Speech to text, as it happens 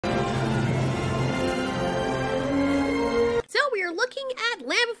So we are looking at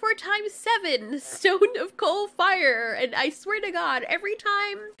Land Before Time VII, Stone of Coal Fire, and I swear to God, every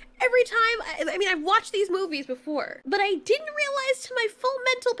time, I mean, I've watched these movies before, but I didn't realize to my full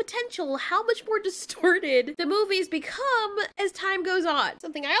mental potential how much more distorted the movies become as time goes on.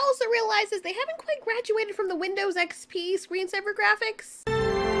 Something I also realized is they haven't quite graduated from the Windows XP screensaver graphics.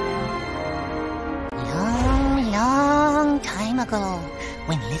 Long time ago,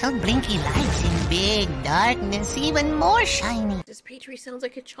 when little blinky lights in big darkness even more shiny. This Petrie sounds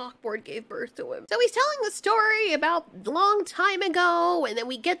like a chalkboard gave birth to him. So he's telling the story about a long time ago, and then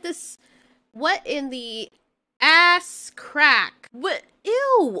we get this, what in the ass crack? What?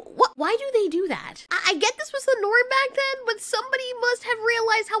 Ew, what? Why do they do that? I get this was the norm back then, but somebody must have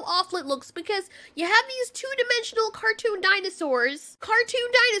realized how awful it looks because you have these two-dimensional cartoon dinosaurs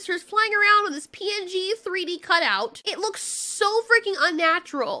flying around on this PNG 3D cutout. It looks so freaking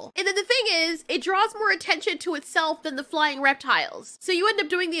unnatural. And then the thing is, it draws more attention to itself than the flying reptiles. So you end up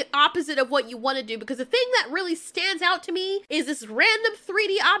doing the opposite of what you want to do, because the thing that really stands out to me is this random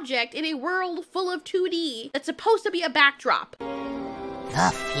 3D object in a world full of 2D that's supposed to be a backdrop. The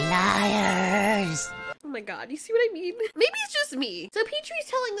flyers. Oh my God, you see what I mean? Maybe it's just me. So Petrie's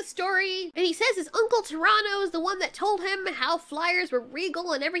telling the story, and he says his Uncle Tyranno is the one that told him how flyers were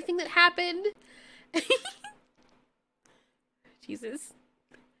regal and everything that happened. Jesus.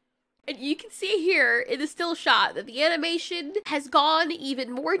 And you can see here in the still shot that the animation has gone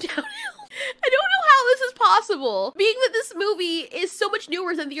even more downhill. I don't know how this is possible, being that this movie is so much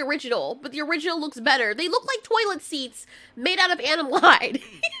newer than the original, but the original looks better. They look like toilet seats made out of animal hide.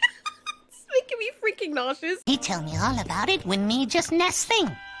 It's making me freaking nauseous. He tell me all about it when me just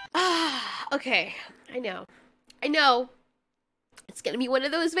nesting. Okay, I know. It's gonna be one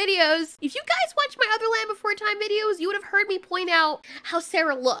of those videos. If you guys watch my other Land Before Time videos, you would have heard me point out how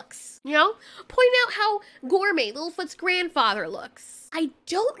Sarah looks, you know? Point out how gourmet Littlefoot's grandfather looks. I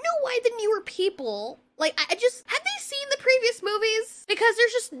don't know why the newer people, like, have they seen the previous movies? Because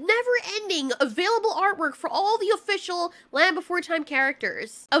there's just never-ending available artwork for all the official Land Before Time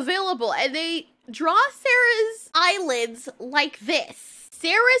characters available, and they draw Sarah's eyelids like this.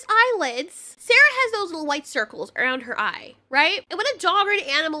 Sarah's eyelids, Sarah has those little white circles around her eye, right? And when a dog or an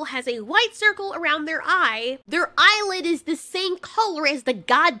animal has a white circle around their eyelid is the same color as the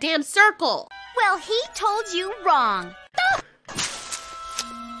goddamn circle. Well, he told you wrong.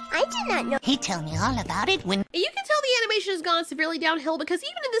 I did not know. He tell me all about it when... You can tell the animation has gone severely downhill because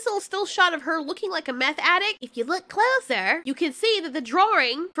even in this little still shot of her looking like a meth addict, if you look closer, you can see that the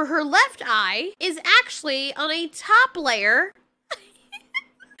drawing for her left eye is actually on a top layer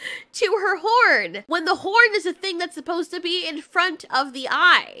to her horn, when the horn is a thing that's supposed to be in front of the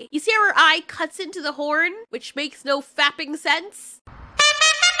eye. You see how her eye cuts into the horn, which makes no fapping sense?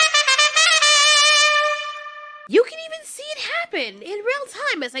 You can even see it happen in real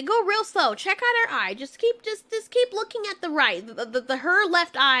time as I go real slow. Check out her eye. Just keep looking at the right, her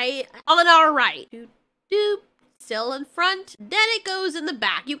left eye on our right. Doop, doop. Still in front, then it goes in the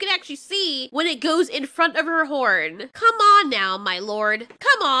back. You can actually see when it goes in front of her horn. Come on now, my lord.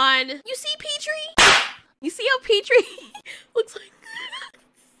 Come on. You see Petrie? You see how Petrie looks like?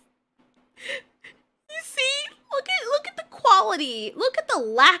 You see? Look at the quality. Look at the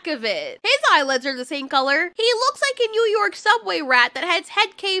lack of it. His eyelids are the same color. He looks like a New York subway rat that had his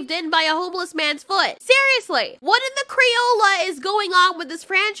head caved in by a homeless man's foot. Seriously, what in the Crayola is going on with this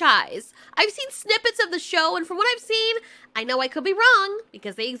franchise? I've seen snippets of the show, and from what I've seen, I know I could be wrong,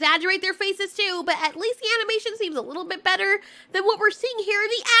 because they exaggerate their faces too, but at least the animation seems a little bit better than what we're seeing here in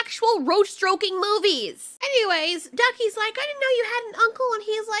the actual roach-stroking movies. Anyways, Ducky's like, I didn't know you had an uncle, and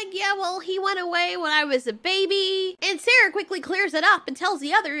he's like, yeah, well, he went away when I was a baby. And Sarah quickly clears it up and tells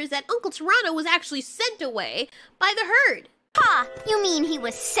the others that Uncle Tyranno was actually sent away by the herd. Ha! You mean he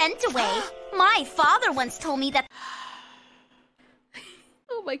was sent away? My father once told me that...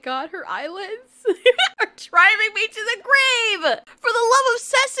 Oh my God, her eyelids are driving me to the grave! For the love of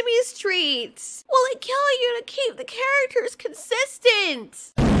Sesame Street! Will it kill you to keep the characters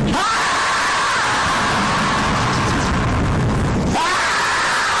consistent?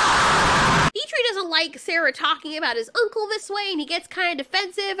 Petrie doesn't like Sarah talking about his uncle this way, and he gets kind of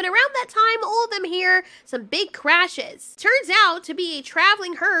defensive, and around that time, all of them hear some big crashes. Turns out to be a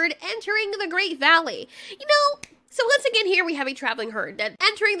traveling herd entering the Great Valley. You know, so once again here we have a traveling herd that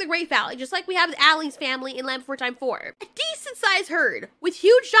entering the Great Valley, just like we have Allie's family in Land Before Time 4. A decent-sized herd with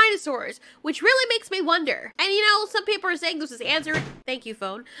huge dinosaurs, which really makes me wonder. And you know, some people are saying this was answered. Thank you,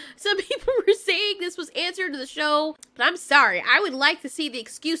 phone. Some people were saying this was answered in the show, but I'm sorry. I would like to see the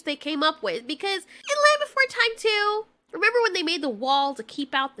excuse they came up with, because in Land Before Time 2, Remember when they made the wall to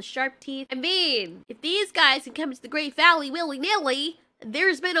keep out the sharp teeth? I mean, if these guys can come to the Great Valley willy-nilly,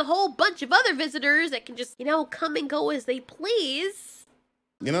 there's been a whole bunch of other visitors that can just, you know, come and go as they please.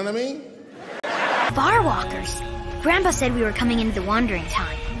 You know what I mean? Farwalkers. Grandpa said we were coming into the wandering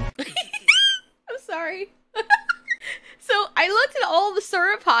time. I'm sorry. So I looked at all the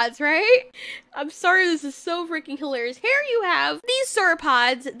sauropods, right? I'm sorry, this is so freaking hilarious. Here you have these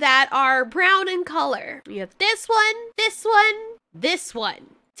sauropods that are brown in color. You have this one, this one, this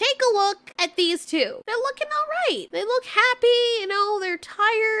one. Take a look at these two. They're looking all right. They look happy, you know, they're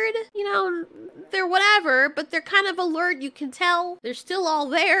tired, you know, they're whatever, but they're kind of alert, you can tell. They're still all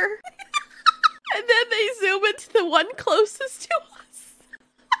there. And then they zoom into the one closest to us.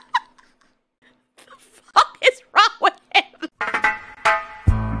 The fuck is wrong with him?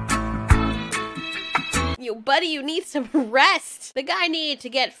 Yo, buddy, you need some rest. The guy needed to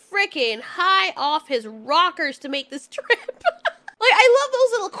get freaking high off his rockers to make this trip. Like, I love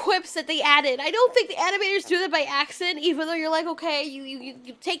those little quips that they added. I don't think the animators do that by accident, even though you're like, okay, you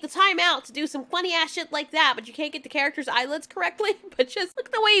take the time out to do some funny ass shit like that, but you can't get the character's eyelids correctly. But just look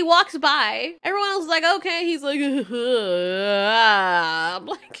at the way he walks by. Everyone else is like, okay, he's like, I'm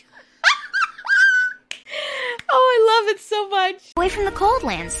like, oh, I love it so much. Away from the cold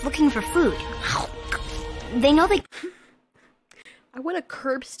lands, looking for food. They know they... I want to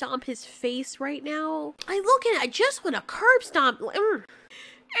curb stomp his face right now. I just want to curb stomp.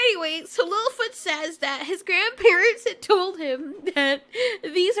 Anyway, so Littlefoot says that his grandparents had told him that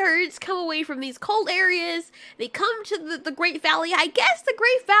these herds come away from these cold areas. They come to the Great Valley. I guess the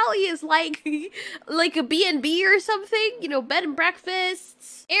Great Valley is like a B&B or something. You know, bed and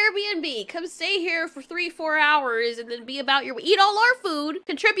breakfasts. Airbnb. Come stay here for 3-4 hours and then be about your way. Eat all our food,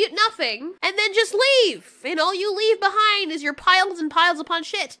 contribute nothing, and then just leave. And all you leave behind is your piles and piles upon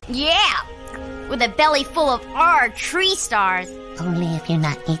shit. Yeah! With a belly full of our tree stars. Only if you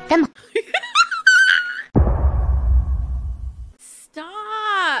not eat them.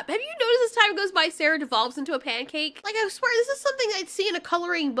 Stop. Have you noticed as time goes by, Sarah devolves into a pancake? Like, I swear, this is something I'd see in a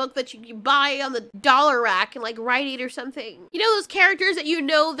coloring book that you buy on the dollar rack in, like, Rite Aid or something. You know those characters that you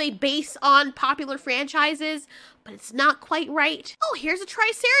know they base on popular franchises, but it's not quite right? Oh, here's a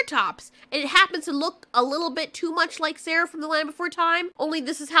Triceratops. And it happens to look a little bit too much like Sarah from the Land Before Time, only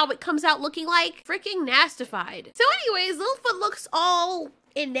this is how it comes out looking like. Freaking nastified. So anyways, Littlefoot looks all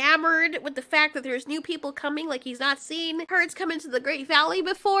enamored with the fact that there's new people coming like he's not seen herds come into the Great Valley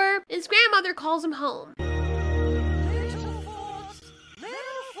before. His grandmother calls him home.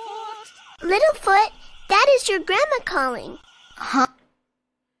 Littlefoot, that is your grandma calling. Huh?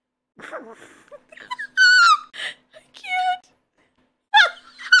 I can't.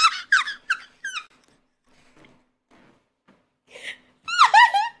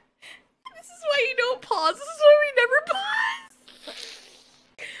 This is why you don't pause. This is why we never pause.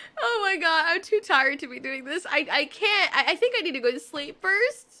 Oh my god, I'm too tired to be doing this. I can't. I think I need to go to sleep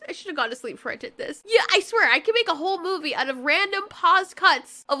first. I should have gone to sleep before I did this. Yeah, I swear, I can make a whole movie out of random paused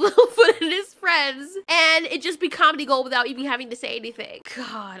cuts of Littlefoot and his friends, and it just be comedy gold without even having to say anything.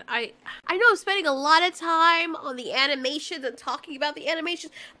 God, I know I'm spending a lot of time on the animations and talking about the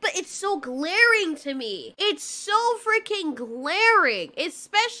animations, but it's so glaring to me. It's so freaking glaring,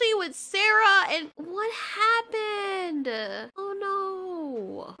 especially with Sarah and what happened? Oh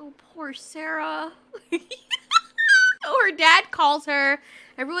no. Oh, poor Sarah. Oh, her dad calls her.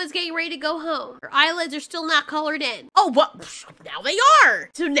 Everyone's getting ready to go home. Her eyelids are still not colored in. Oh, what? Now they are.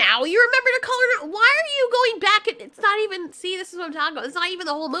 So now you remember to color in. Why are you going back? It's not even, see, this is what I'm talking about. It's not even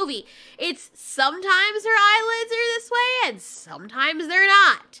the whole movie. It's sometimes her eyelids are this way and sometimes they're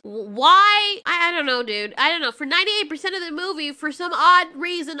not. Why? I don't know, dude. I don't know. For 98% of the movie, for some odd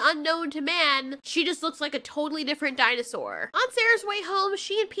reason unknown to man, she just looks like a totally different dinosaur. On Sarah's way home,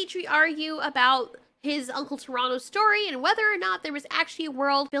 she and Petrie argue about his Uncle Toronto's story and whether or not there was actually a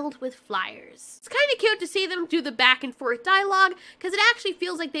world filled with flyers. It's kind of cute to see them do the back and forth dialogue because it actually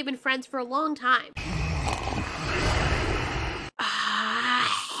feels like they've been friends for a long time.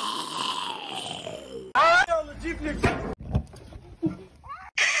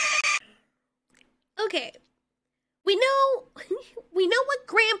 Okay. We know what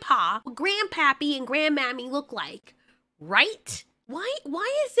Grandpappy and Grandmammy look like, right? Why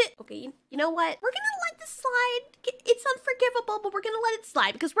is it? Okay, you know what? We're gonna let this slide. It's unforgivable, but we're gonna let it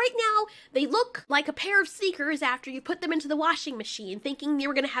slide because right now they look like a pair of sneakers after you put them into the washing machine, thinking you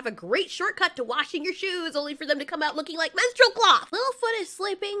were gonna have a great shortcut to washing your shoes, only for them to come out looking like menstrual cloth. Littlefoot is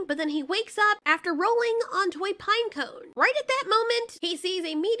sleeping, but then he wakes up after rolling onto a pine cone. Right at that moment, he sees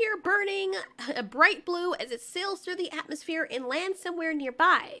a meteor burning a bright blue as it sails through the atmosphere and lands somewhere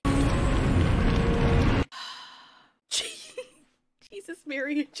nearby. Jesus. Jesus,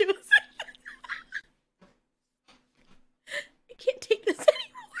 Mary and Joseph. I can't take this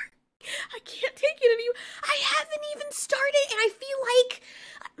anymore. I can't take it anymore. I haven't even started, and I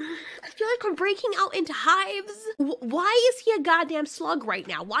feel like I'm breaking out into hives. Why is he a goddamn slug right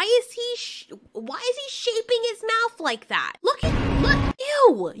now? Why is he shaping his mouth like that? Look,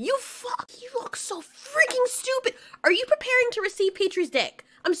 ew, you look so freaking stupid. Are you preparing to receive Petrie's dick?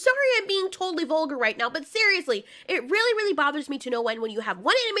 I'm sorry I'm being totally vulgar right now, but seriously, it really, really bothers me to no end when you have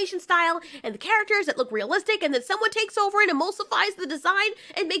one animation style and the characters that look realistic, and then someone takes over and emulsifies the design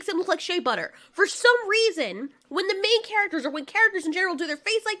and makes them look like shea butter. For some reason, when the main characters, or when characters in general do their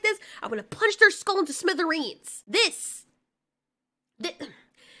face like this, I'm gonna punch their skull into smithereens.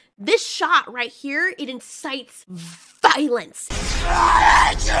 This shot right here, it incites violence.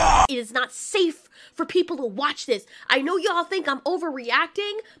 It is not safe for people to watch this. I know y'all think I'm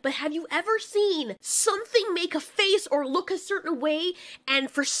overreacting, but have you ever seen something make a face or look a certain way, and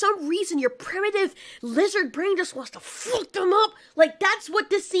for some reason your primitive lizard brain just wants to fuck them up? Like, that's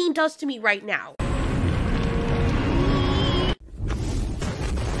what this scene does to me right now.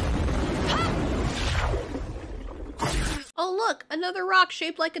 Oh look, another rock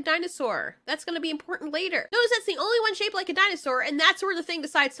shaped like a dinosaur. That's gonna be important later. Notice that's the only one shaped like a dinosaur, and that's where the thing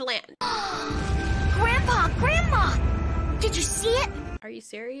decides to land. Grandma! Did you see it? Are you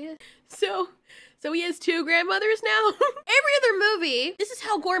serious? So he has two grandmothers now? Every other movie, this is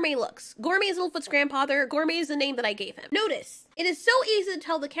how Gourmet looks. Gourmet is Littlefoot's grandfather. Gourmet is the name that I gave him. Notice, it is so easy to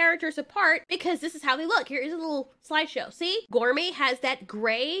tell the characters apart because this is how they look. Here is a little slideshow. See? Gourmet has that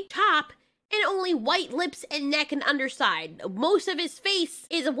gray top and only white lips and neck and underside. Most of his face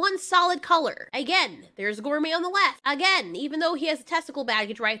is one solid color. Again, there's Gourmet on the left. Again, even though he has a testicle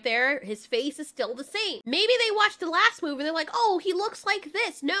baggage right there, his face is still the same. Maybe they watched the last movie and they're like, oh, he looks like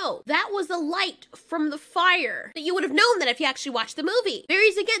this. No, that was the light from the fire that you would have known that if you actually watched the movie.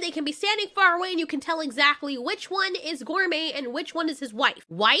 Berries, again, they can be standing far away and you can tell exactly which one is Gourmet and which one is his wife.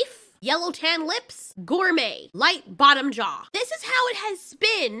 Wife? Yellow tan lips, Gourmet, light bottom jaw. This is how it has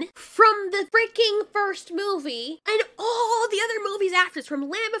been from the freaking first movie and all the other movies after this, from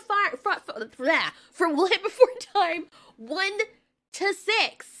Land Before Time 1 to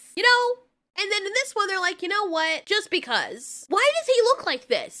 6. You know? And then in this one, they're like, you know what? Just because. Why does he look like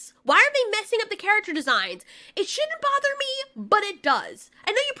this? Why are they messing up the character designs? It shouldn't bother me, but it does.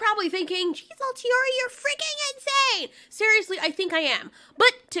 I know you're probably thinking, geez, Altieri, you're freaking insane. Seriously, I think I am.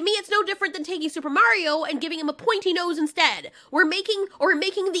 But to me, it's no different than taking Super Mario and giving him a pointy nose instead. We're making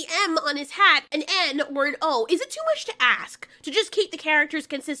the M on his hat an N or an O. Is it too much to ask to just keep the characters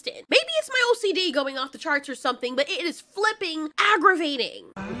consistent? Maybe it's my OCD going off the charts or something, but it is flipping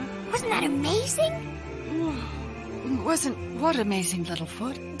aggravating. Wasn't that amazing? Wasn't what amazing,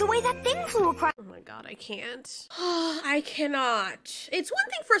 Littlefoot? The way that thing flew across. Oh my god, I can't. I cannot. It's one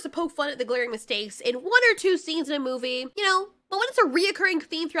thing for us to poke fun at the glaring mistakes in one or two scenes in a movie, you know, but when it's a reoccurring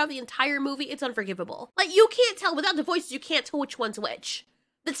theme throughout the entire movie, it's unforgivable. Like, you can't tell, without the voices, you can't tell which one's which.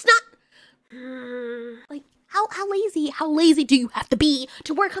 That's not... like, how lazy do you have to be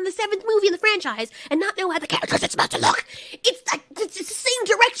to work on the 7th movie in the franchise and not know how the characters are supposed to look? It's the same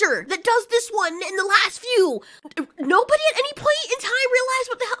director that does this one and the last few. Nobody at any point in time realized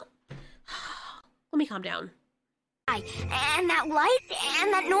what the hell... Let me calm down. And that light,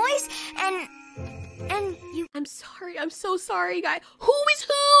 and that noise, and you... I'm sorry, I'm so sorry, guy. Who is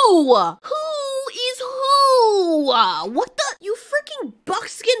who? Who is who? What the? You freaking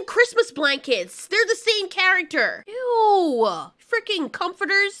buckskin Christmas blankets. They're the same character. Ew. Freaking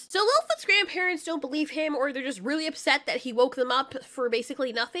comforters. So Littlefoot's grandparents don't believe him, or they're just really upset that he woke them up for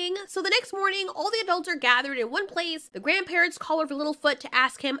basically nothing. So the next morning, all the adults are gathered in one place. The grandparents call over Littlefoot to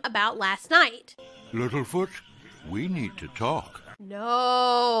ask him about last night. Littlefoot, we need to talk.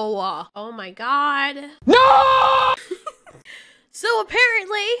 No. Oh my god. No! So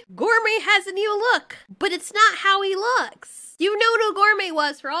apparently, Gourmet has a new look, but it's not how he looks. You know who Gourmet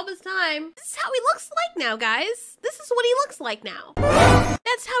was for all this time. This is how he looks like now, guys. This is what he looks like now.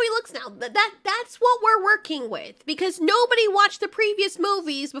 That's how he looks now. That's what we're working with, because nobody watched the previous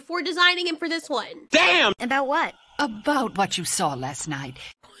movies before designing him for this one. Damn! About what? About what you saw last night.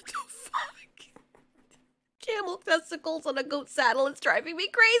 What the fuck? Camel testicles on a goat saddle. It's driving me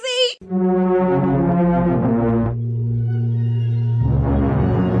crazy.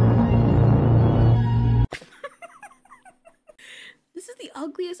 This is the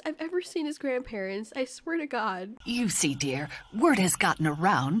ugliest I've ever seen his grandparents. I swear to God. You see, dear, word has gotten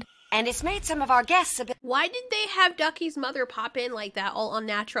around. And it's made some of our guests a bit... Why did they have Ducky's mother pop in like that, all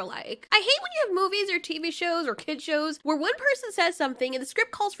unnatural-like? I hate when you have movies or TV shows or kid shows where one person says something and the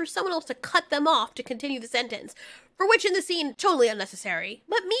script calls for someone else to cut them off to continue the sentence. For which in the scene, totally unnecessary.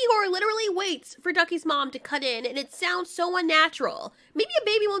 But Mihor literally waits for Ducky's mom to cut in, and it sounds so unnatural. Maybe a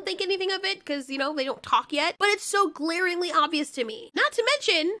baby won't think anything of it, because, you know, they don't talk yet, but it's so glaringly obvious to me. Not to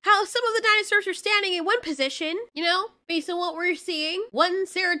mention how some of the dinosaurs are standing in one position, you know, based on what we're seeing. One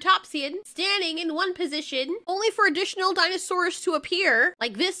ceratopsian standing in one position, only for additional dinosaurs to appear,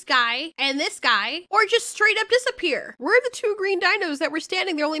 like this guy, or just straight up disappear. Where are the two green dinos that were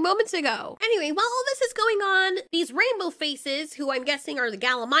standing there only moments ago? Anyway, while all this is going on, these rainbow faces, who I'm guessing are the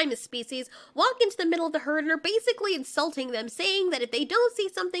Gallimimus species, walk into the middle of the herd and are basically insulting them, saying that if they don't see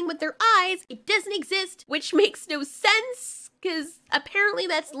something with their eyes, it doesn't exist, which makes no sense, because apparently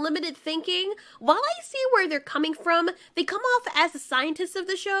that's limited thinking. While I see where they're coming from, they come off as the scientists of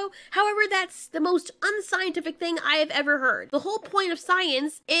the show. However, that's the most unscientific thing I have ever heard. The whole point of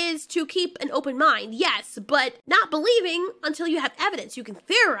science is to keep an open mind, yes, but not believing until you have evidence. You can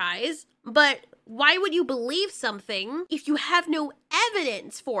theorize, but why would you believe something if you have no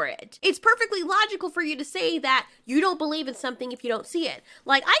evidence for it? It's perfectly logical for you to say that you don't believe in something if you don't see it.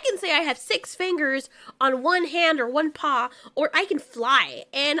 Like, I can say I have 6 fingers on one hand or one paw, or I can fly,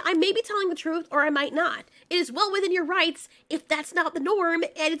 and I may be telling the truth or I might not. It is well within your rights, if that's not the norm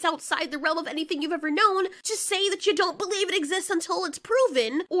and it's outside the realm of anything you've ever known, to say that you don't believe it exists until it's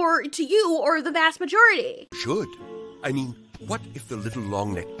proven, or to you or the vast majority. Should. I mean, what if the little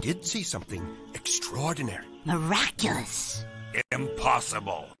longneck did see something extraordinary? Miraculous.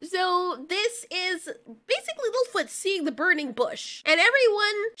 Impossible. So this is basically Littlefoot seeing the burning bush, and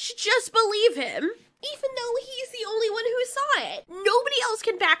everyone should just believe him, even though he's the only one who saw it. Nobody else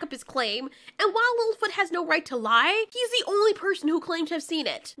can back up his claim, and while Littlefoot has no right to lie, he's the only person who claimed to have seen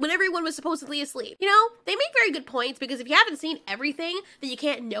it, when everyone was supposedly asleep. You know, they make very good points, because if you haven't seen everything, then you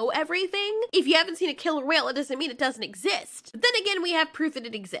can't know everything. If you haven't seen a killer whale, it doesn't mean it doesn't exist. But then again, we have proof that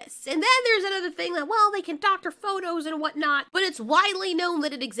it exists. And then there's another thing that, well, they can doctor photos and whatnot, but it's widely known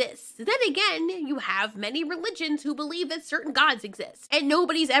that it exists. Then again, you have many religions who believe that certain gods exist, and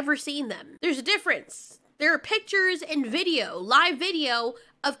nobody's ever seen them. There's a difference. There are pictures and video, live video,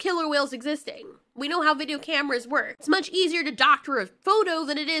 of killer whales existing. We know how video cameras work. It's much easier to doctor a photo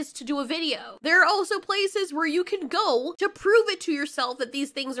than it is to do a video. There are also places where you can go to prove it to yourself that these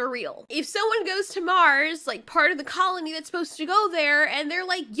things are real. If someone goes to Mars, like part of the colony that's supposed to go there, and they're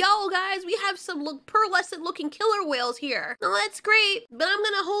like, yo guys, we have some pearlescent looking killer whales here. Well, that's great, but I'm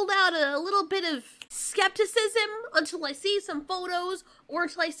gonna hold out a little bit of skepticism until I see some photos or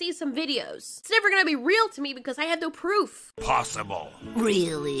until I see some videos. It's never gonna be real to me because I have no proof. Possible.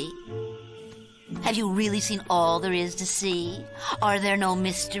 Really? Have you really seen all there is to see? Are there no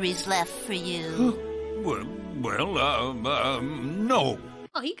mysteries left for you? No.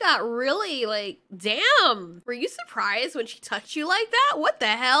 Oh, he got really, like, damn. Were you surprised when she touched you like that? What the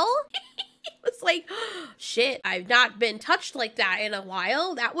hell? It's like, shit, I've not been touched like that in a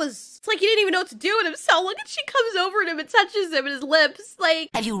while. It's like he didn't even know what to do with himself. Look at she comes over to him and touches him in his lips. Like,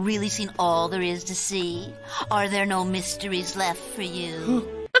 have you really seen all there is to see? Are there no mysteries left for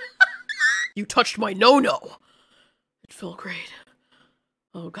you? You touched my no-no. It felt great.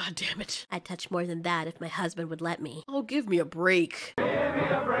 Oh, god damn it. I'd touch more than that if my husband would let me. Oh, give me a break. Give me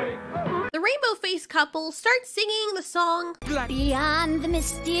a break. The rainbow face couple starts singing the song Beyond the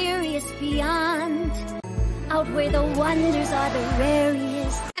mysterious beyond, out where the wonders are the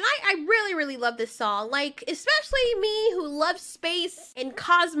rarest. And I really, really love this song. Like, especially me who loves space and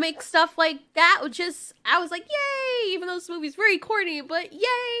cosmic stuff like that. I was like, yay! Even though this movie's very corny, but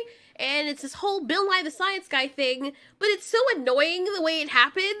yay! And it's this whole Bill Nye the Science Guy thing, but it's so annoying the way it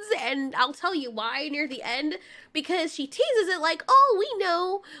happens, and I'll tell you why near the end, because she teases it like, oh, we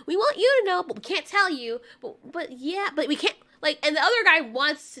know, we want you to know, but we can't tell you, but we can't, like, and the other guy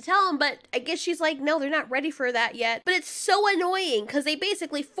wants to tell him, but I guess she's like, no, they're not ready for that yet, but it's so annoying, because they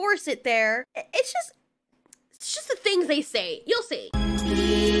basically force it there. It's just the things they say, you'll see.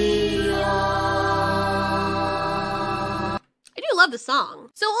 I do love the song.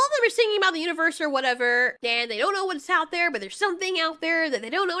 So all of them are singing about the universe or whatever, and they don't know what's out there, but there's something out there that they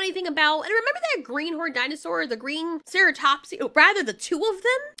don't know anything about. And remember that greenhorn dinosaur, the green ceratopsian, oh, rather the 2 of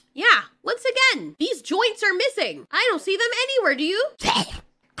them? Yeah, once again, these joints are missing. I don't see them anywhere, do you?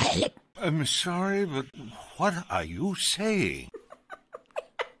 I'm sorry, but what are you saying?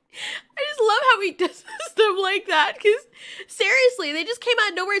 I just love how he does this stuff like like that, because seriously, they just came out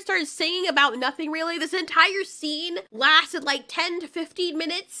of nowhere and started singing about nothing really. This entire scene lasted like 10 to 15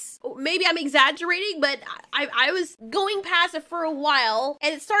 minutes. Maybe I'm exaggerating, but I was going past it for a while,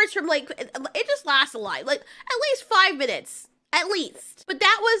 and it starts from like, it just lasts a lot, like at least 5 minutes. At least. But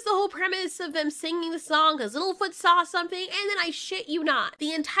that was the whole premise of them singing the song, because Littlefoot saw something, and then I shit you not,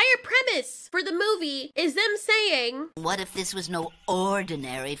 the entire premise for the movie is them saying, what if this was no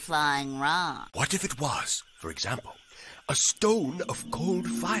ordinary flying rock? What if it was, for example, a stone of cold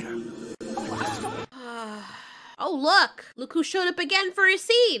fire? oh look who showed up again for a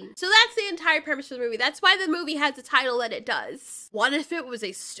scene. So that's the entire premise of the movie. That's why the movie has the title that it does. What if it was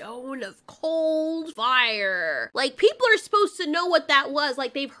a stone of cold fire? Like, people are supposed to know what that was.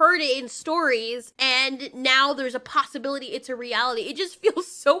 Like, they've heard it in stories, and now there's a possibility it's a reality. It just feels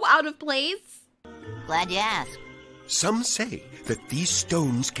so out of place. Glad you asked. Some say that these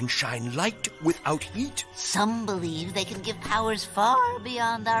stones can shine light without heat. Some believe they can give powers far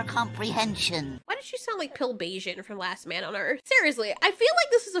beyond our comprehension. Why did you sound like Pill Bayesian from Last Man on Earth? Seriously, I feel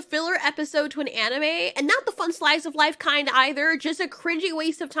like this is a filler episode to an anime, and not the fun slice of life kind either, just a cringy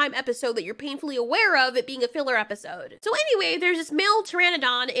waste of time episode that you're painfully aware of it being a filler episode. So anyway, there's this male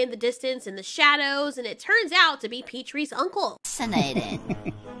pteranodon in the distance in the shadows, and it turns out to be Petrie's uncle. Fascinating.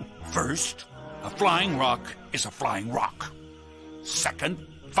 First, a flying rock is a flying rock. Second,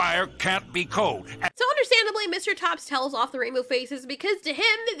 fire can't be cold. So understandably, Mr. Tops tells off the Rainbow Faces because to him,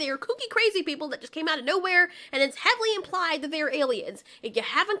 they are kooky crazy people that just came out of nowhere, and it's heavily implied that they are aliens. If you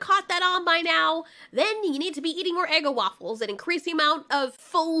haven't caught that on by now, then you need to be eating more Eggo waffles and increase the amount of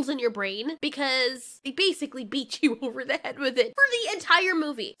folds in your brain, because they basically beat you over the head with it for the entire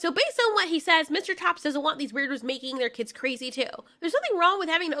movie. So based on what he says, Mr. Tops doesn't want these weirdos making their kids crazy too. There's nothing wrong with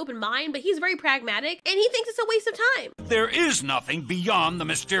having an open mind, but he's very pragmatic, and he thinks it's a waste of time. There is nothing beyond the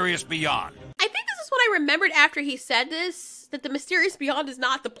mysterious beyond. I think this is what I remembered after he said this, that the mysterious beyond is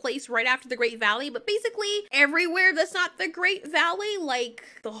not the place right after the Great Valley, but basically everywhere that's not the Great Valley, like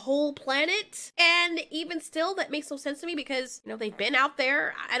the whole planet. And even still, that makes no sense to me because, you know, they've been out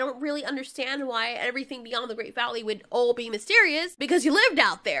there. I don't really understand why everything beyond the Great Valley would all be mysterious, because you lived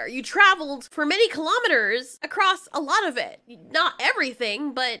out there. You traveled for many kilometers across a lot of it. Not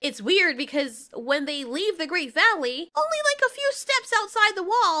everything, but it's weird because when they leave the Great Valley, only like a few steps outside the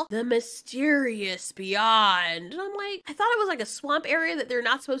wall, the mysterious beyond. And I'm like, I thought it was like a swamp area that they're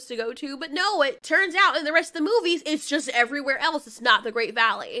not supposed to go to, but no, it turns out in the rest of the movies, it's just everywhere else. It's not the Great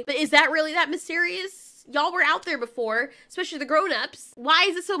Valley. But is that really that mysterious? Y'all were out there before, especially the grown-ups. Why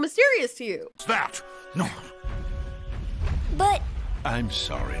is it so mysterious to you? What's that? No. But I'm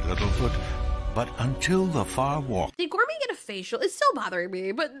sorry, Littlefoot, but until the far walk. Did Gourmet get a facial? It's still bothering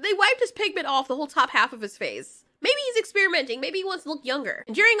me, but they wiped his pigment off the whole top half of his face. Maybe he's experimenting. Maybe he wants to look younger.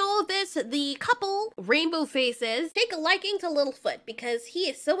 And during all of this, the couple, Rainbow Faces, take a liking to Littlefoot because he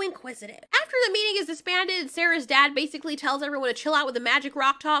is so inquisitive. After the meeting is disbanded and Sarah's dad basically tells everyone to chill out with the magic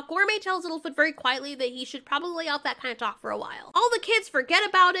rock talk, Gourmet tells Littlefoot very quietly that he should probably lay off that kind of talk for a while. All the kids forget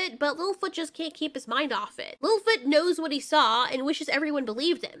about it, but Littlefoot just can't keep his mind off it. Littlefoot knows what he saw and wishes everyone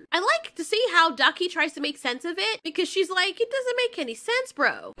believed him. I like to see how Ducky tries to make sense of it because she's like, it doesn't make any sense,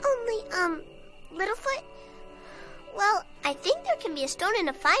 bro. only, Littlefoot? Well, I think there can be a stone in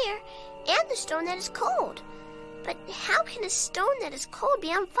a fire, and a stone that is cold. But how can a stone that is cold be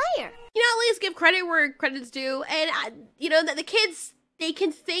on fire? You know, at least give credit where credit's due. And, you know, that the kids, they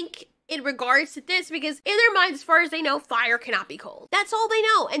can think in regards to this because in their minds, as far as they know, fire cannot be cold. That's all they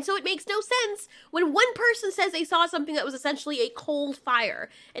know. And so it makes no sense when one person says they saw something that was essentially a cold fire,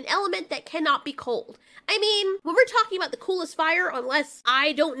 an element that cannot be cold. I mean, when we're talking about the coolest fire, unless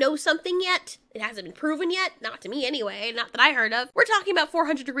I don't know something yet, it hasn't been proven yet, not to me anyway, not that I heard of, we're talking about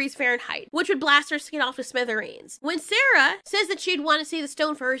 400 degrees Fahrenheit, which would blast her skin off to smithereens. When Sarah says that she'd want to see the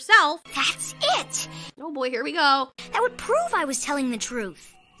stone for herself, That's it! oh boy, here we go. That would prove I was telling the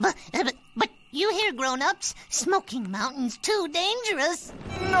truth. But you hear grown-ups, Smoking Mountain's too dangerous.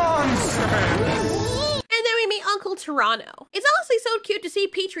 And then we meet Uncle Toronto. It's honestly so cute to see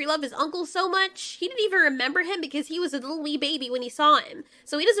Petrie love his uncle so much. He didn't even remember him because he was a little wee baby when he saw him.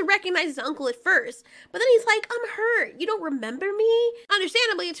 So he doesn't recognize his uncle at first. But then he's like, I'm hurt. You don't remember me?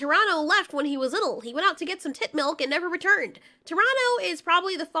 Understandably, Toronto left when he was little. He went out to get some tit milk and never returned. Toronto is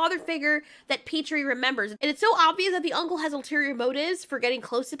probably the father figure that Petrie remembers. And it's so obvious that the uncle has ulterior motives for getting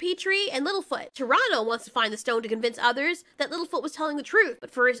close to Petrie and Littlefoot. Toronto wants to find the stone to convince others that Littlefoot was telling the truth,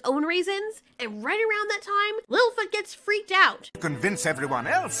 but for his own reasons. And right around that time, Littlefoot gets freaked out. Convince everyone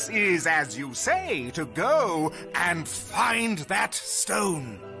else is, as you say, to go and find that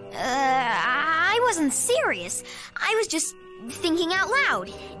stone. I wasn't serious. I was just thinking out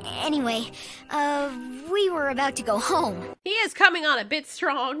loud. Anyway, we were about to go home. He is coming on a bit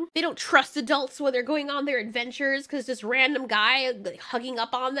strong. They don't trust adults when they're going on their adventures because this random guy like, hugging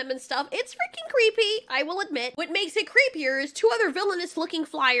up on them and stuff. It's freaking creepy, I will admit. What makes it creepier is two other villainous looking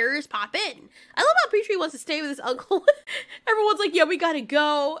flyers pop in. I love how Petrie wants to stay with his uncle. Everyone's like, yeah, we gotta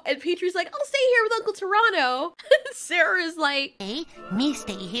go. And Petrie's like, I'll stay here with Uncle Toronto. Sarah's like, Hey, me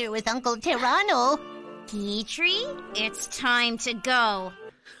stay here with Uncle Toronto. Petrie, it's time to go.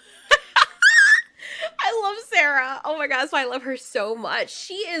 I love Sarah. Oh my god, that's why I love her so much.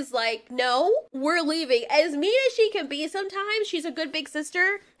 She is like, no, we're leaving. As mean as she can be sometimes, she's a good big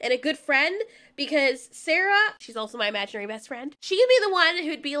sister and a good friend because Sarah, she's also my imaginary best friend. She could be the one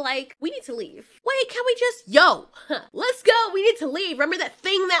who'd be like, we need to leave. Wait, can we just, let's go. We need to leave. Remember that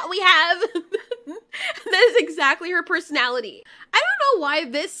thing that we have? That is exactly her personality. I don't know why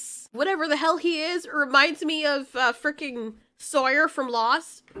this, whatever the hell he is, reminds me of freaking Sawyer from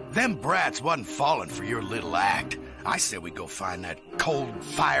Lost. Them brats wasn't falling for your little act. I said we go find that cold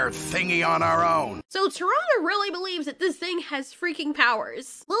fire thingy on our own. So Toronto really believes that this thing has freaking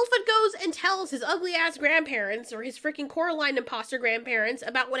powers. Littlefoot goes and tells his ugly ass grandparents or his freaking Coraline imposter grandparents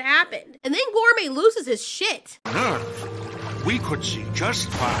about what happened. And then Gourmet loses his shit. Nerve. We could see just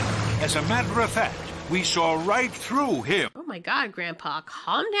fine. As a matter of fact, we saw right through him. Oh my god, Grandpa,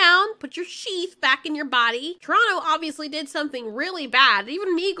 calm down. Put your sheath back in your body. Toronto obviously did something really bad.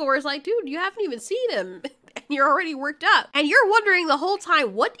 Even Migor is like, dude, you haven't even seen him. And you're already worked up. And you're wondering the whole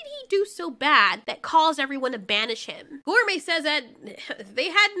time, what did he do so bad that caused everyone to banish him? Gourmet says that if they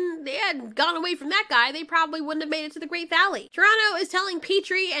hadn't gone away from that guy, they probably wouldn't have made it to the Great Valley. Toronto is telling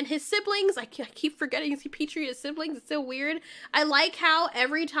Petrie and his siblings, I keep forgetting to see Petrie and his siblings, it's so weird. I like how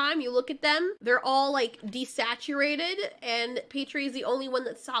every time you look at them, they're all like desaturated and Petrie is the only one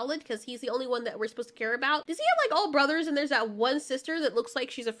that's solid because he's the only one that we're supposed to care about. Does he have like all brothers and there's that one sister that looks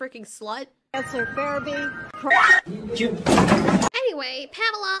like she's a freaking slut? Answer, Farabee. Anyway,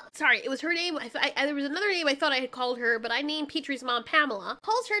 Pamela, sorry, it was her name. There was another name I thought I had called her, but I named Petrie's mom Pamela.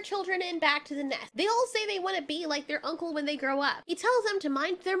 Calls her children in back to the nest. They all say they want to be like their uncle when they grow up. He tells them to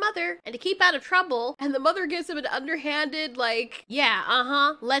mind their mother and to keep out of trouble, and the mother gives him an underhanded, like,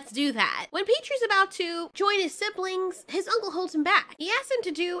 yeah, let's do that. When Petrie's about to join his siblings, his uncle holds him back. He asks him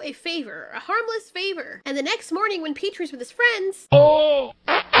to do a favor, a harmless favor. And the next morning when Petrie's with his friends...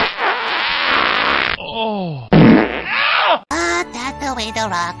 That's the way the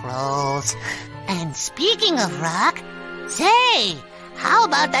rock rolls. And speaking of rock, say, how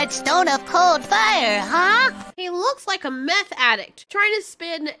about that stone of cold fire, huh? He looks like a meth addict trying to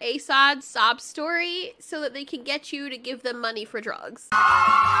spin O.C.D's sob story so that they can get you to give them money for drugs. So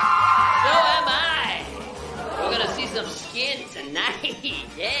am I. We're gonna see some skin tonight.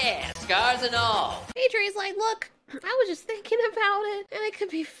 Yeah, scars and all. Petrie's like, look, I was just thinking about it, and it could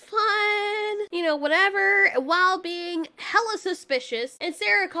be fun, you know, whatever, while being hella suspicious, and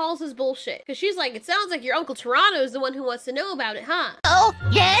Sarah calls his bullshit, because she's like, it sounds like your Uncle Toronto is the one who wants to know about it, huh? Oh,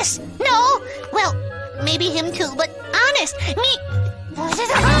 yes, no, well, maybe him too, but honest, me...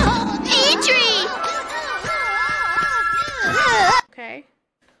 Petrie! Okay.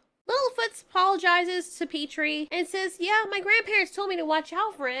 Littlefoot apologizes to Petrie and says, yeah, my grandparents told me to watch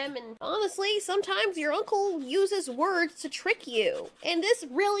out for him, and honestly, sometimes your uncle uses words to trick you. And this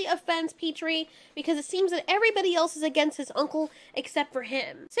really offends Petrie because it seems that everybody else is against his uncle except for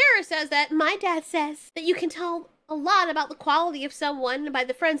him. Sarah says that my dad says that you can tell a lot about the quality of someone by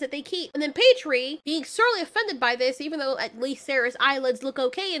the friends that they keep. And then Petrie, being sorely offended by this, even though at least Sarah's eyelids look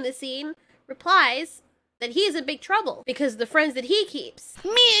okay in the scene, replies that he is in big trouble because of the friends that he keeps.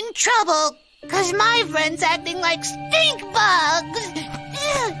 Me in trouble? Cause my friend's acting like stink bugs!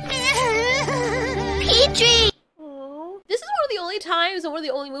 Petrie! This is one of the only times and one of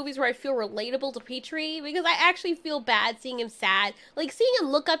the only movies where I feel relatable to Petrie because I actually feel bad seeing him sad. Like seeing him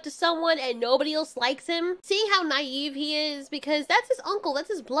look up to someone and nobody else likes him. Seeing how naive he is because that's his uncle, that's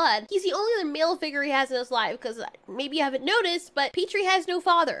his blood. He's the only other male figure he has in his life because maybe you haven't noticed, but Petrie has no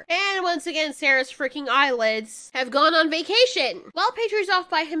father. And once again, Sarah's freaking eyelids have gone on vacation. While Petrie's off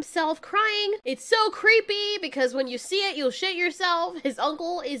by himself crying, it's so creepy because when you see it, you'll shit yourself. His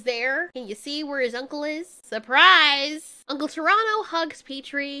uncle is there. Can you see where his uncle is? Surprise! Uncle Toronto hugs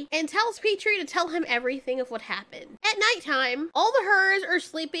Petrie and tells Petrie to tell him everything of what happened. At nighttime, all the Hers are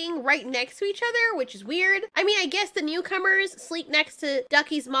sleeping right next to each other, which is weird. I mean, I guess the newcomers sleep next to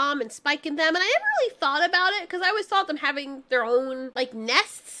Ducky's mom and Spike and them, and I never really thought about it because I always thought them having their own, like,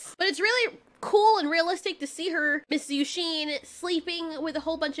 nests. But it's really cool and realistic to see her, Miss Yushine, sleeping with a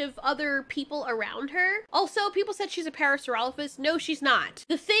whole bunch of other people around her. Also, people said she's a Parasaurolophus. No, she's not.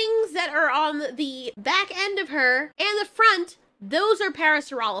 The things that are on the back end of her and the front, those are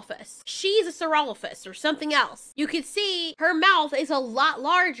Parasaurolophus. She's a Saurolophus or something else. You can see her mouth is a lot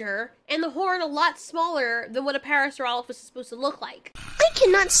larger and the horn a lot smaller than what a Parasaurolophus is supposed to look like. I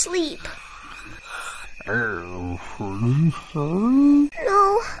cannot sleep. No,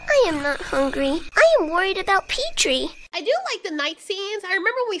 I am not hungry. I am worried about Petrie. I do like the night scenes. I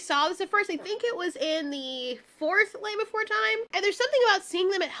remember when we saw this at first. I think it was in the 4th Land Before Time. And there's something about seeing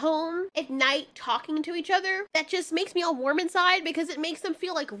them at home at night talking to each other that just makes me all warm inside because it makes them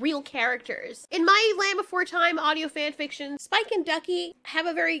feel like real characters. In my Land Before Time audio fan fiction, Spike and Ducky have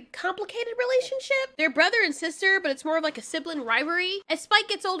a very complicated relationship. They're brother and sister, but it's more of like a sibling rivalry. As Spike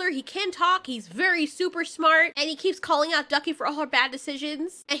gets older, he can talk. He's very super smart, and he keeps calling out Ducky for all her bad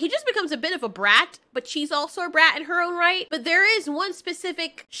decisions. And he just becomes a bit of a brat, but she's also a brat in her own right. But there is one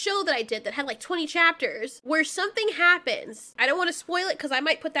specific show that I did that had like 20 chapters where something happens. I don't want to spoil it because I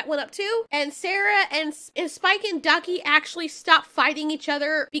might put that one up too. And Sarah and Spike and Ducky actually stop fighting each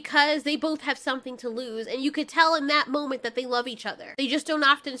other because they both have something to lose. And you could tell in that moment that they love each other. They just don't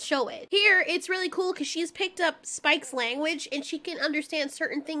often show it. Here, it's really cool because she's picked up Spike's language and she can understand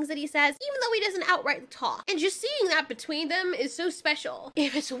certain things that he says, even though he doesn't outright talk. And just seeing that between them is so special.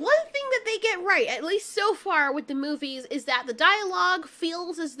 If it's one thing that they get right, at least so far with the movies, is that the dialogue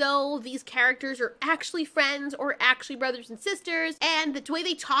feels as though these characters are actually friends or actually brothers and sisters, and the way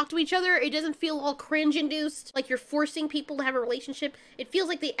they talk to each other, it doesn't feel all cringe-induced, like you're forcing people to have a relationship. It feels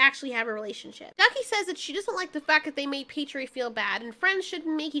like they actually have a relationship. Ducky says that she doesn't like the fact that they made Petrie feel bad, and friends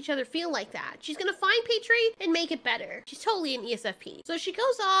shouldn't make each other feel like that. She's gonna find Petrie and make it better. She's totally an ESFP. So she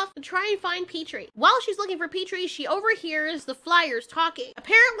goes off to try and find Petrie. While she's looking for Petrie, she overhears the Flyers talking.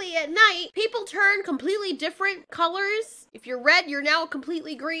 Apparently at night, people turn completely different colors. If you're red, you're now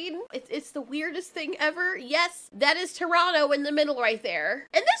completely green. It's the weirdest thing ever. Yes, that is Toronto in the middle right there.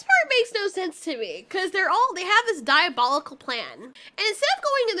 And this part makes no sense to me, because they have this diabolical plan. And instead of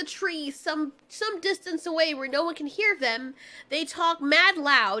going in the trees some distance away where no one can hear them, they talk mad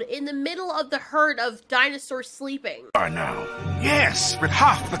loud in the middle of the herd of dinosaurs sleeping. Now, yes, with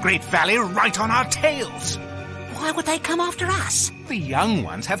half the Great Valley right on our tails. Why would they come after us? The young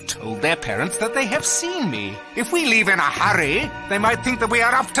ones have told their parents that they have seen me. If we leave in a hurry, they might think that we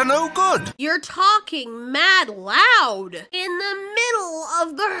are up to no good. You're talking mad loud in the middle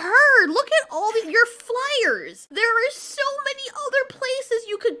of the herd. Look at all your flyers. There are so many other places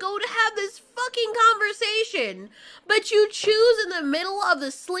you could go to have this fucking conversation, but you choose in the middle of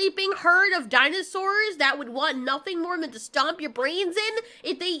the sleeping herd of dinosaurs that would want nothing more than to stomp your brains in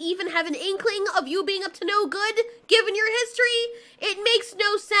if they even have an inkling of you being up to no good, given your history. It makes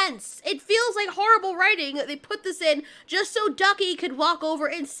no sense. It feels like horrible writing that they put this in just so Ducky could walk over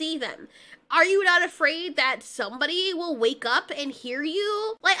and see them. Are you not afraid that somebody will wake up and hear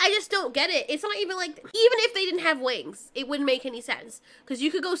you? Like, I just don't get it. It's not even like, even if they didn't have wings, it wouldn't make any sense. Because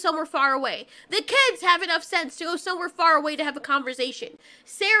you could go somewhere far away. The kids have enough sense to go somewhere far away to have a conversation.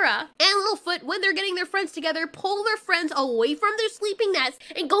 Sarah and Littlefoot, when they're getting their friends together, pull their friends away from their sleeping nest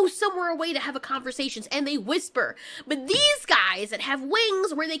and go somewhere away to have a conversation. And they whisper. But these guys that have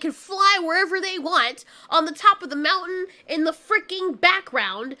wings where they can fly wherever they want, on the top of the mountain, in the freaking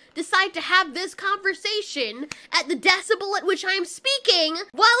background, decide to have this conversation at the decibel at which I'm speaking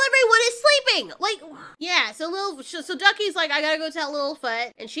while everyone is sleeping. Like, yeah, so Ducky's like, I gotta go tell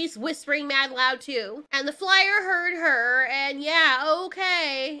Littlefoot, and she's whispering mad loud too. And the Flyer heard her, and yeah,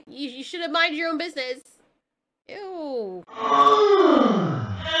 okay, you should have minded your own business. Ew.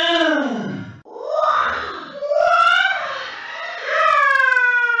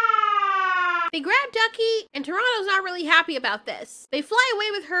 They grab Ducky, and Toronto's not really happy about this. They fly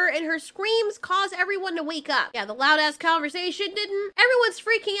away with her, and her screams cause everyone to wake up. Yeah, the loud-ass conversation didn't. Everyone's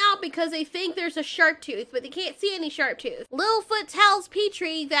freaking out because they think there's a sharp tooth, but they can't see any sharp tooth. Littlefoot tells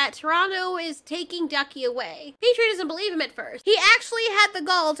Petrie that Toronto is taking Ducky away. Petrie doesn't believe him at first. He actually had the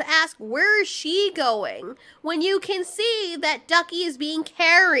gall to ask, where is she going? When you can see that Ducky is being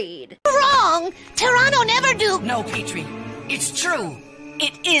carried. Wrong! Toronto never do. No, Petrie. It's true.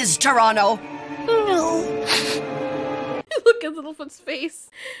 It is Toronto. No. Look Look at Littlefoot's face.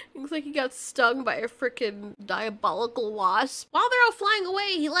 Looks like he got stung by a frickin' diabolical wasp. While they're all flying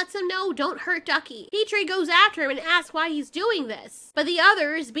away, he lets them know, don't hurt Ducky. Petrie goes after him and asks why he's doing this. But the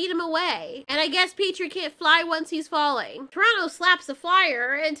others beat him away. And I guess Petrie can't fly once he's falling. Toronto slaps the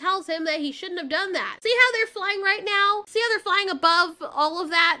flyer and tells him that he shouldn't have done that. See how they're flying right now? See how they're flying above all of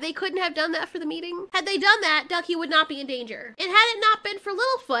that? They couldn't have done that for the meeting. Had they done that, Ducky would not be in danger. And had it not been for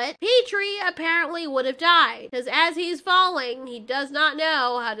Littlefoot, Petrie apparently would have died. Because as he's falling, he does not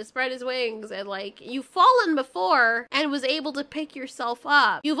know how to spread his wings. And like, you've fallen before and was able to pick yourself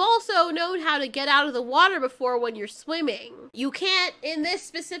up. You've also known how to get out of the water before when you're swimming. You can't, in this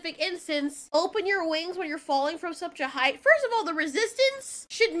specific instance, open your wings when you're falling from such a height. First of all, the resistance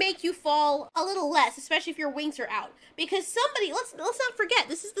should make you fall a little less, especially if your wings are out. Because somebody, let's not forget,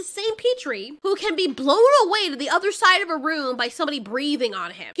 this is the same Petrie who can be blown away to the other side of a room by somebody breathing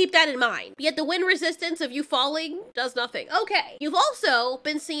on him. Keep that in mind. Yet the wind resistance of you falling does nothing. Okay. You've also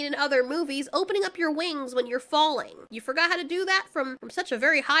been seen in other movies opening up your wings when you're falling. You forgot how to do that from such a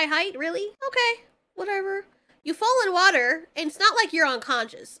very high height? Really? Okay. Whatever. You fall in water, and it's not like you're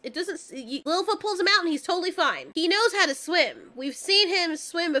unconscious. It doesn't... Littlefoot pulls him out, and he's totally fine. He knows how to swim. We've seen him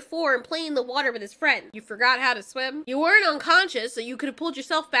swim before and play in the water with his friend. You forgot how to swim? You weren't unconscious, so you could have pulled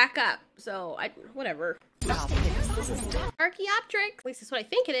yourself back up. So, whatever. Archaeopteryx. At least that's what I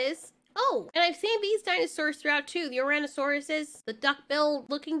think it is. Oh, and I've seen these dinosaurs throughout too. The Ouranosauruses, the duck-billed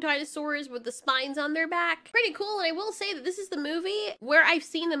looking dinosaurs with the spines on their back. Pretty cool, and I will say that this is the movie where I've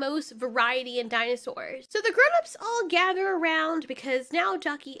seen the most variety in dinosaurs. So the grown-ups all gather around because now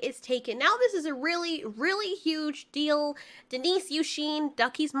Ducky is taken. Now this is a really, really huge deal. Denise Eugene,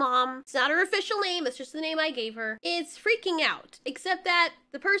 Ducky's mom, it's not her official name, it's just the name I gave her, is freaking out. Except that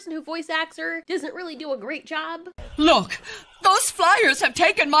the person who voice acts her doesn't really do a great job. Look, those flyers have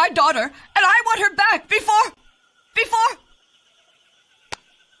taken my daughter, and I want her back before...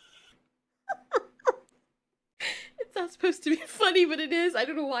 It's not supposed to be funny, but it is. I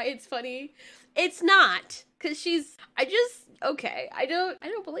don't know why it's funny. It's not, because she's... Okay, I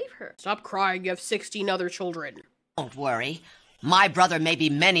don't believe her. Stop crying, you have 16 other children. Don't worry. My brother may be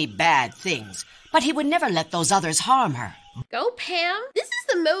many bad things, but he would never let those others harm her. Go, Pam. This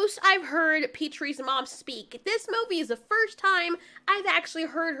is the most I've heard Petrie's mom speak. This movie is the first time I've actually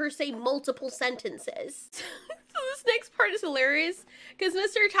heard her say multiple sentences. So this next part is hilarious because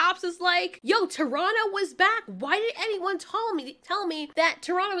Mr. Tops is like, yo, Toronto was back. Why did anyone tell me that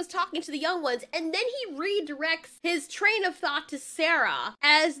Toronto was talking to the young ones? And then he redirects his train of thought to Sarah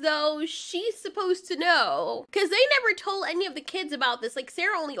as though she's supposed to know because they never told any of the kids about this. Like,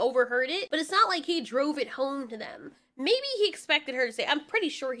 Sarah only overheard it, but it's not like he drove it home to them. Maybe he expected her to say, I'm pretty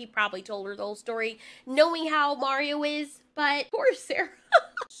sure he probably told her the whole story, knowing how Mario is, but poor Sarah.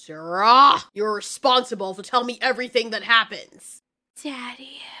 Sarah, you're responsible to tell me everything that happens.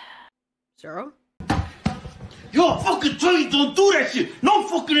 Daddy. Sarah? Yo, fucking tell you don't do that shit. No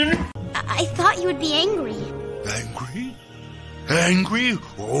fucking... I thought you would be angry. Angry? Angry?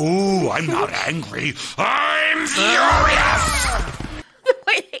 Oh, I'm not angry. I'm furious! The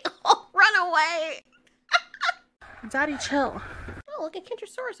way they all run away. Daddy, chill. Oh, look at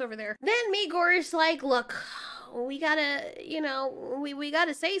Kentrosaurus over there. Then Megor's like, look, we gotta, we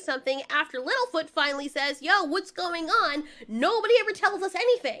gotta say something after Littlefoot finally says, yo, what's going on? Nobody ever tells us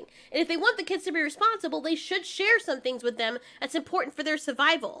anything. And if they want the kids to be responsible, they should share some things with them that's important for their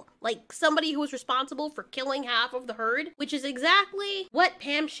survival. Like somebody who was responsible for killing half of the herd, which is exactly what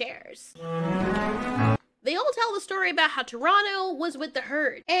Pam shares. They all tell the story about how Toronto was with the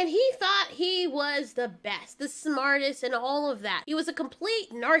herd, and he thought he was the best, the smartest, and all of that. He was a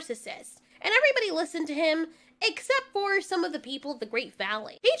complete narcissist, and everybody listened to him, except for some of the people of the Great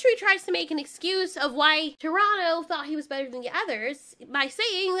Valley. Petrie tries to make an excuse of why Toronto thought he was better than the others by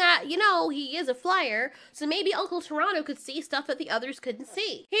saying that, he is a flyer, so maybe Uncle Toronto could see stuff that the others couldn't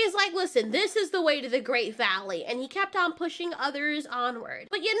see. He's like, listen, this is the way to the Great Valley, and he kept on pushing others onward.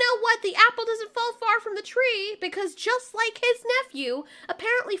 But you know what? The apple doesn't fall far from the tree, because just like his nephew,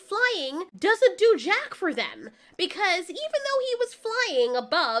 apparently flying doesn't do jack for them. Because even though he was flying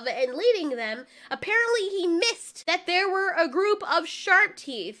above and leading them, apparently he missed that there were a group of sharp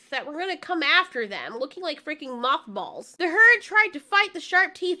teeth that were gonna come after them, looking like freaking mothballs. The herd tried to fight the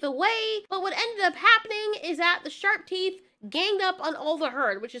sharp teeth away, but what ended up happening is that the sharp teeth ganged up on all the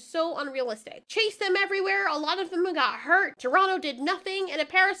herd, which is so unrealistic. Chased them everywhere, a lot of them got hurt. Toronto did nothing, and a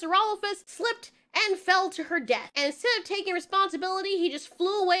Parasaurolophus slipped and fell to her death. And instead of taking responsibility, he just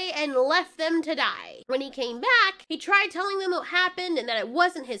flew away and left them to die. When he came back, he tried telling them what happened and that it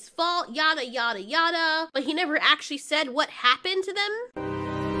wasn't his fault, yada, yada, yada, but he never actually said what happened to them.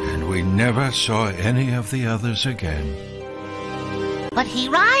 And we never saw any of the others again. But he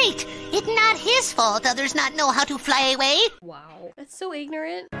right. It's not his fault others not know how to fly away. Wow, that's so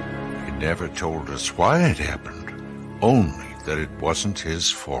ignorant. He never told us why it happened, only that it wasn't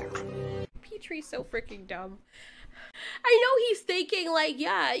his fault. Petrie's so freaking dumb. I know he's thinking like,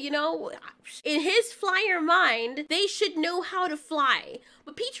 yeah, you know, in his flyer mind, they should know how to fly.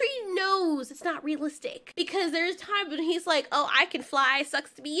 But Petrie knows it's not realistic because there's times when he's like, oh, I can fly,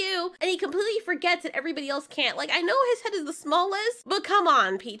 sucks to be you. And he completely forgets that everybody else can't. Like, I know his head is the smallest, but come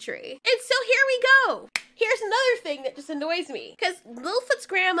on, Petrie. And so here we go. Here's another thing that just annoys me. Because Littlefoot's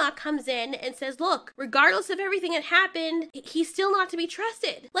grandma comes in and says, look, regardless of everything that happened, he's still not to be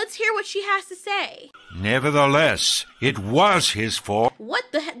trusted. Let's hear what she has to say. Nevertheless, it was his fault.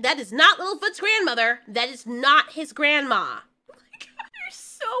 What the heck? That is not Littlefoot's grandmother. That is not his grandma. There's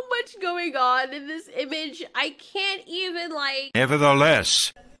so much going on in this image. I can't even, like...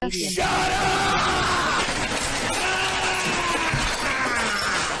 Nevertheless. Shut up!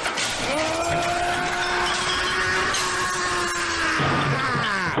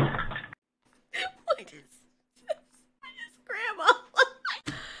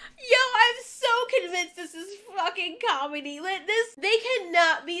 This is fucking comedy. They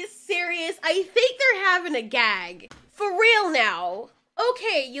cannot be serious. I think they're having a gag. For real now.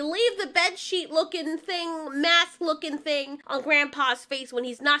 Okay, you leave the bedsheet looking thing, mask looking thing on Grandpa's face when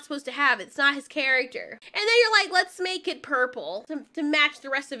he's not supposed to have it. It's not his character. And then you're like, let's make it purple to match the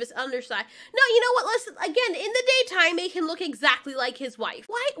rest of his underside. No, you know what? Listen, again, in the daytime, make him look exactly like his wife.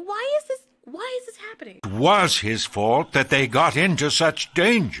 Why is this happening? It was his fault that they got into such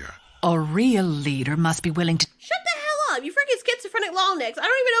danger. A real leader must be willing to... Shut the hell up, you freaking schizophrenic long necks. I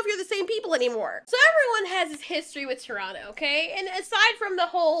don't even know if you're the same people anymore. So everyone has his history with Toronto, okay? And aside from the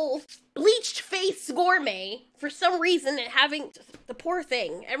whole bleached face gourmet, for some reason, having the poor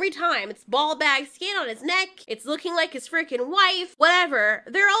thing, every time, it's ball bag skin on his neck, it's looking like his freaking wife, whatever.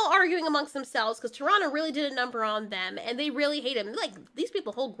 They're all arguing amongst themselves because Toronto really did a number on them and they really hate him. Like, these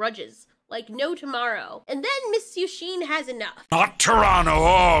people hold grudges. Like no tomorrow. And then Miss Yushine has enough. Not Toronto,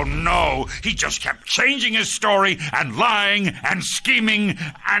 oh no! He just kept changing his story and lying and scheming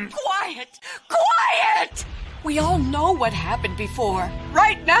and... Quiet! Quiet! We all know what happened before.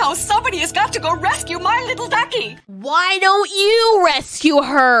 Right now, somebody has got to go rescue my little ducky. Why don't you rescue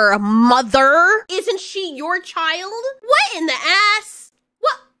her, mother? Isn't she your child? What in the ass?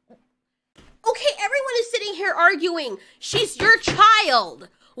 What? Okay, everyone is sitting here arguing. She's your child.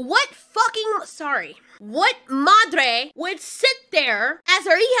 What madre would sit there as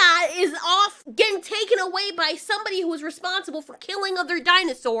her hija is off getting taken away by somebody who was responsible for killing other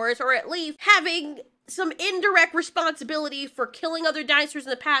dinosaurs, or at least having some indirect responsibility for killing other dinosaurs in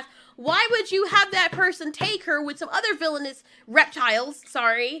the past? Why would you have that person take her with some other villainous reptiles,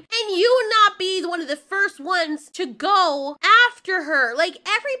 and you not be one of the first ones to go after her? Like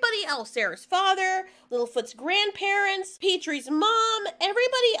everybody else, Sarah's father, Littlefoot's grandparents, Petrie's mom,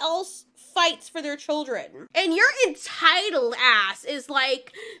 everybody else fights for their children. And your entitled ass is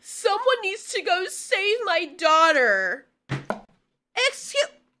like, someone needs to go save my daughter.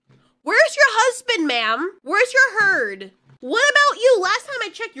 Where's your husband, ma'am? Where's your herd? What about you? Last time I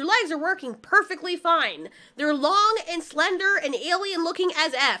checked, your legs are working perfectly fine. They're long and slender and alien looking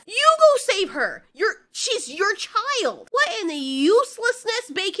as F. You go save her. She's your child. What in the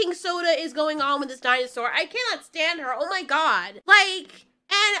uselessness baking soda is going on with this dinosaur? I cannot stand her. Oh my God.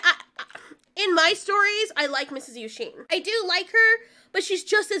 In my stories, I like Mrs. Yushine. I do like her, but she's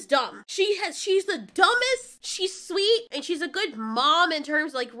just as dumb. She's the dumbest, she's sweet, and she's a good mom in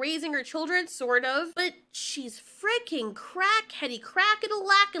terms of like raising her children, sort of, but she's freaking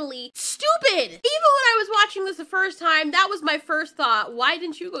crackety-lackety stupid. Even when I was watching this the first time, that was my first thought. Why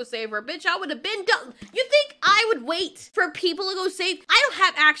didn't you go save her? Bitch, I would have been dumb. You think I would wait for people to go save? I don't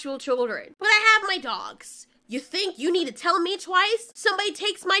have actual children, but I have my dogs. You think you need to tell me twice? Somebody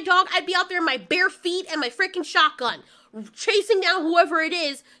takes my dog, I'd be out there in my bare feet and my freaking shotgun, chasing down whoever it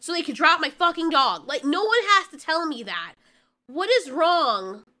is so they can drop my fucking dog. Like, no one has to tell me that. What is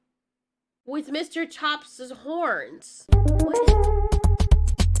wrong with Mr. Tops' horns? What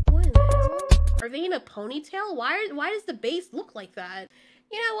in the hell? Are they in a ponytail? Why does the base look like that?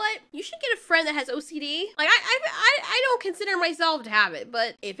 You know what? You should get a friend that has OCD. Like, I don't consider myself to have it,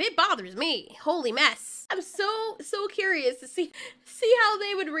 but if it bothers me, holy mess. I'm so curious to see how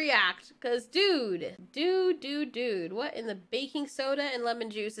they would react. Because, dude, what in the baking soda and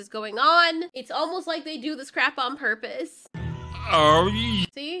lemon juice is going on? It's almost like they do this crap on purpose.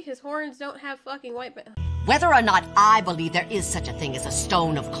 See? His horns don't have fucking white... Whether or not I believe there is such a thing as a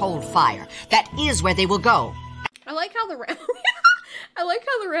stone of cold fire, that is where they will go. I like how the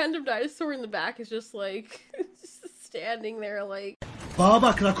random dinosaur in the back is just like, just standing there like... Bana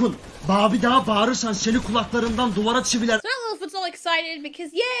bak Rakun. Bana bir daha bağırırsan seni kulaklarından duvara çiviler. So Littlefoot's all excited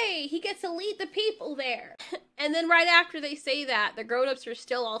because yay, he gets to lead the people there. And then right after they say that, the grown-ups are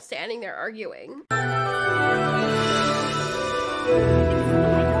still all standing there arguing.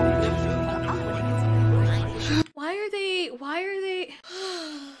 Why are they?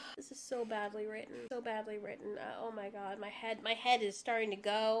 This is so badly written. So badly written. Oh my god, my head is starting to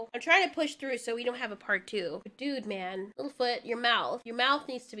go. I'm trying to push through so we don't have a part 2. But dude, man, Littlefoot, your mouth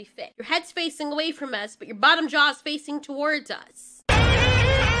needs to be fixed. Your head's facing away from us, but your bottom jaw is facing towards us.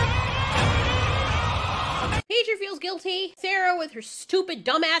 Pager feels guilty. Sarah, with her stupid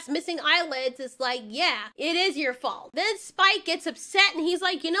dumbass missing eyelids, is like, yeah, it is your fault. Then Spike gets upset and he's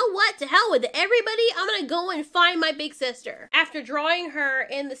like, you know what? To hell with everybody. I'm gonna go and find my big sister. After drawing her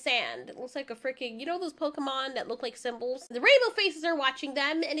in the sand. It looks like a freaking, you know those Pokemon that look like symbols? The Rainbow Faces are watching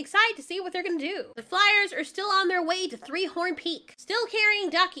them and excited to see what they're gonna do. The Flyers are still on their way to Three Horn Peak, still carrying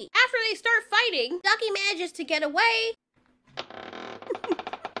Ducky. After they start fighting, Ducky manages to get away.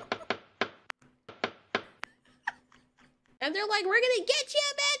 And they're like, we're gonna get you,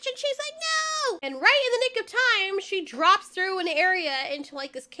 bitch! And she's like, no! And right in the nick of time, she drops through an area into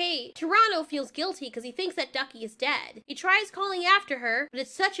like this cave. Toronto feels guilty because he thinks that Ducky is dead. He tries calling after her, but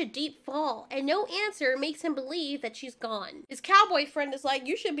it's such a deep fall, and no answer makes him believe that she's gone. His cowboy friend is like,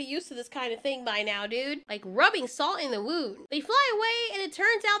 you should be used to this kind of thing by now, dude. Like rubbing salt in the wound. They fly away, and it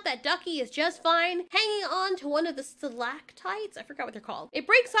turns out that Ducky is just fine, hanging on to one of the stalactites. I forgot what they're called. It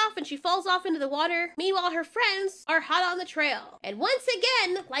breaks off and she falls off into the water. Meanwhile, her friends are hot on the trail. And once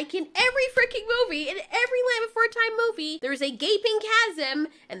again, like in every freaking movie, in every Land Before Time movie, there's a gaping chasm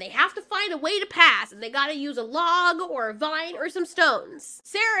and they have to find a way to pass, and they gotta use a log or a vine or some stones.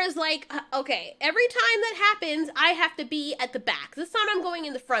 Sarah's like, okay, every time that happens, I have to be at the back. This time I'm going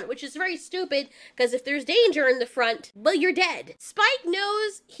in the front, which is very stupid because if there's danger in the front, well, you're dead. Spike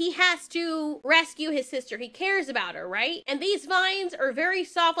knows he has to rescue his sister. He cares about her, right? And these vines are very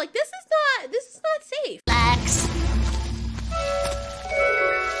soft. Like, this is not safe. Relax.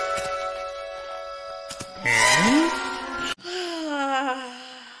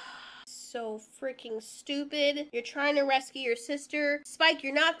 So freaking stupid. You're trying to rescue your sister. Spike,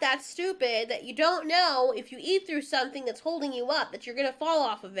 you're not that stupid that you don't know if you eat through something that's holding you up that you're gonna fall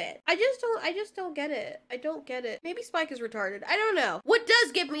off of it. I just don't get it. I don't get it. Maybe Spike is retarded. I don't know. What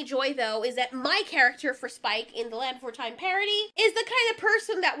does give me joy though is that my character for Spike in the Land Before Time parody is the kind of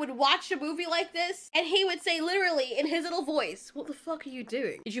person that would watch a movie like this and he would say literally in his little voice, what the fuck are you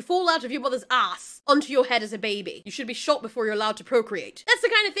doing? Did you fall out of your mother's ass onto your head as a baby? You should be shot before you're allowed to procreate. That's the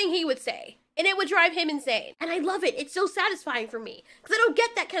kind of thing he would say. And it would drive him insane. And I love it. It's so satisfying for me. Because I don't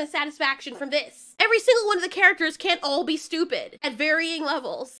get that kind of satisfaction from this. Every single one of the characters can't all be stupid at varying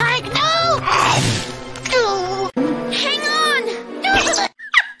levels. Like, no! Hang on! No!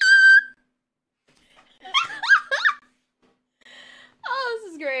 Oh,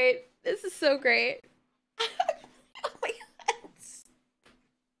 this is great. This is so great. Oh my god.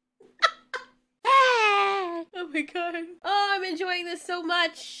 Oh my god. Oh, I'm enjoying this so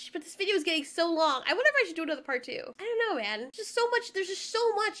much. But this video is getting so long. I wonder if I should do another part 2. I don't know, man. Just so much. There's just so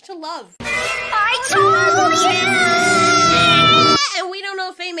much to love. I told you! And we don't know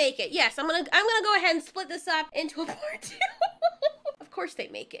if they make it. Yes, I'm gonna go ahead and split this up into a part 2. Of course they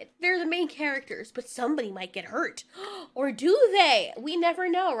make it. They're the main characters, but somebody might get hurt. Or do they? We never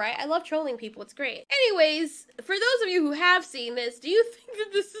know, right? I love trolling people. It's great. Anyways, for those of you who have seen this, do you think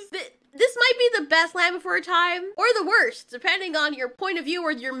that this might be the best Land Before Time or the worst, depending on your point of view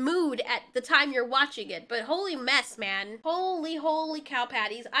or your mood at the time you're watching it? But holy mess, man. Holy cow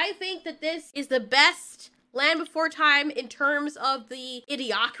patties. I think that this is the best Land Before Time in terms of the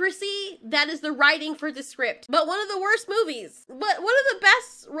idiocracy that is the writing for the script. But one of the worst movies. But one of the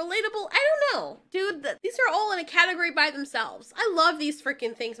best relatable, I don't know. Dude, these are all in a category by themselves. I love these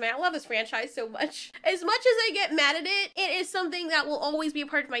freaking things, man. I love this franchise so much. As much as I get mad at it, it is something that will always be a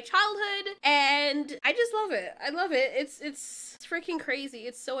part of my childhood. And I just love it. I love it. It's freaking crazy.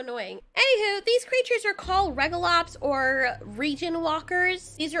 It's so annoying. Anywho, these creatures are called Regalops or region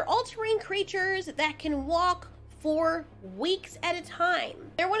walkers. These are all-terrain creatures that can walk for weeks at a time.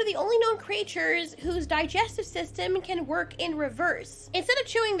 They're one of the only known creatures whose digestive system can work in reverse. Instead of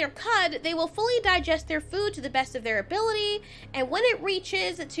chewing their cud, they will fully digest their food to the best of their ability, and when it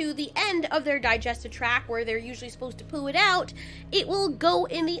reaches to the end of their digestive tract, where they're usually supposed to poo it out, it will go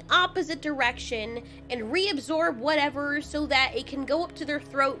in the opposite direction and reabsorb whatever so that it can go up to their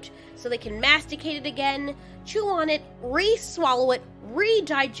throat so they can masticate it again, chew on it, re-swallow it,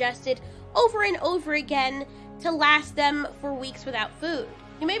 re-digest it over and over again to last them for weeks without food.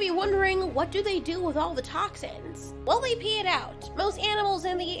 You may be wondering, what do they do with all the toxins? Well, they pee it out. Most animals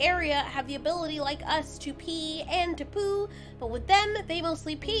in the area have the ability, like us, to pee and to poo, but with them, they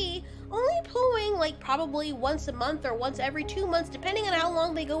mostly pee, only pooing like probably once a month or once every 2 months, depending on how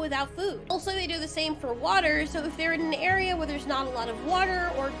long they go without food. Also, they do the same for water, so if they're in an area where there's not a lot of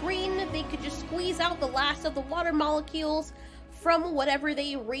water or green, they could just squeeze out the last of the water molecules from whatever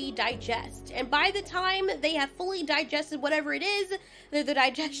they redigest. And by the time they have fully digested whatever it is they're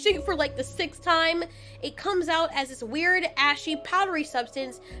digesting for like the 6th time, it comes out as this weird, ashy, powdery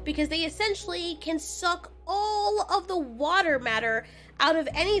substance because they essentially can suck all of the water matter out of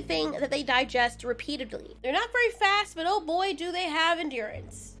anything that they digest repeatedly. They're not very fast, but oh boy, do they have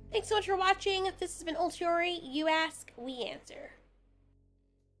endurance. Thanks so much for watching. This has been Ultiori. You ask, we answer.